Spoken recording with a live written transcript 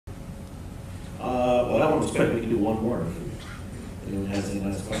that one was quick. We can do one more if anyone has any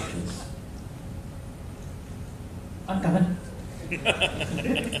last questions. I'm coming.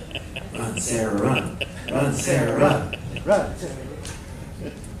 Run, Sarah, run. Run, Sarah, run. Run, Sarah.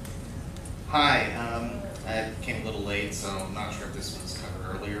 Hi, I came a little late, so I'm not sure if this was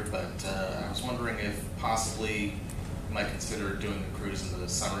covered earlier, but I was wondering if possibly you might consider doing a cruise in the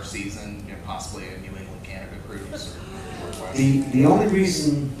summer season, possibly a New England, Canada cruise or West. The only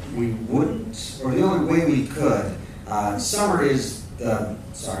reason we wouldn't, or the only way we could, summer is the,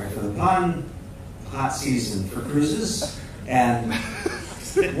 sorry for the pun, hot season for cruises, and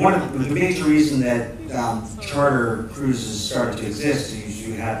one of the major reason that charter cruises started to exist is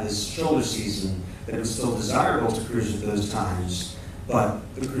you had this shoulder season that was still desirable to cruise at those times, but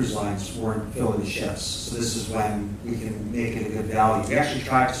the cruise lines weren't filling the ships. So this is when we can make it a good value. We actually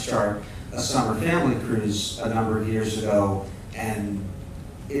tried to start a summer family cruise a number of years ago, and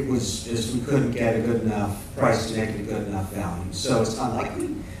it was just, we couldn't get a good enough price to make it a good enough value. So it's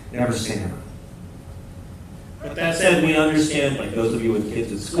unlikely, never say never. But that said, we understand, like those of you with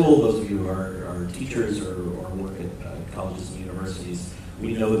kids at school, those of you who are teachers or work at colleges and universities,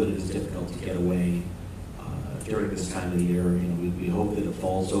 we know that it is difficult to get away during this time of the year. We hope that it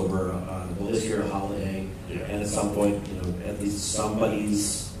falls over, well, this year a holiday, and at some point, at least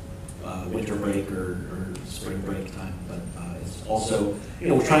somebody's winter break or spring break time. But it's also,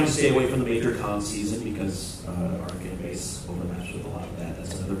 we're trying to stay away from the major con season because our fan base overlaps with a lot of that.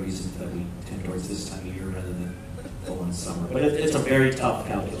 That's another reason that we tend towards this time of year rather than full on summer. But it's a very tough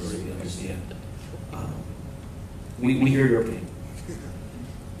calculus, we understand. We hear your pain.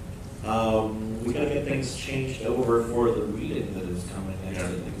 We got to get things changed over for the reading that is coming next. I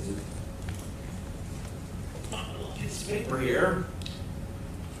think is a little piece of paper here.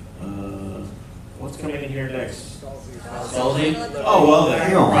 What's coming in here next? Scalzi? Oh, well, there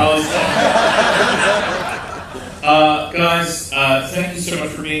you go. Guys, thank you so much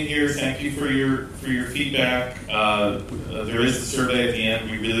for being here. Thank you for your feedback. There is the survey at the end.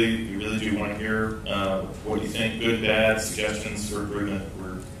 We really do want to hear what you think. Good, bad, suggestions for improvement.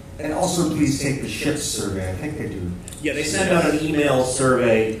 And also, please take the ship's survey. I think they do. Yeah, they send out an email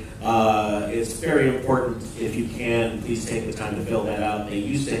survey. It's very important, if you can, please take the time to fill that out. They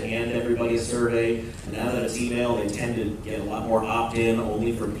used to hand everybody a survey, and now that it's email, they tend to get a lot more opt-in,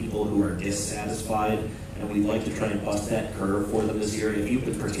 only for people who are dissatisfied, and we'd like to try and bust that curve for them this year. If you've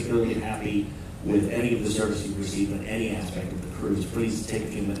been particularly happy with any of the service you've received in any aspect of the cruise, please take a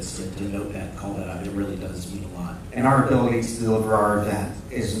few minutes to note that, call that out. It really does mean a lot. And our ability to deliver our event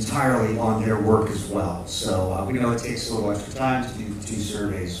is entirely on their work as well. So we know it takes a little extra time to do 2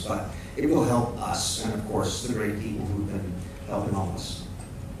 surveys, but it will help us and, of course, the great people who've been helping all of us.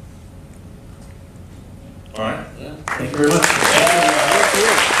 All right. Yeah. Thank you very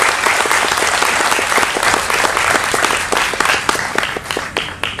much.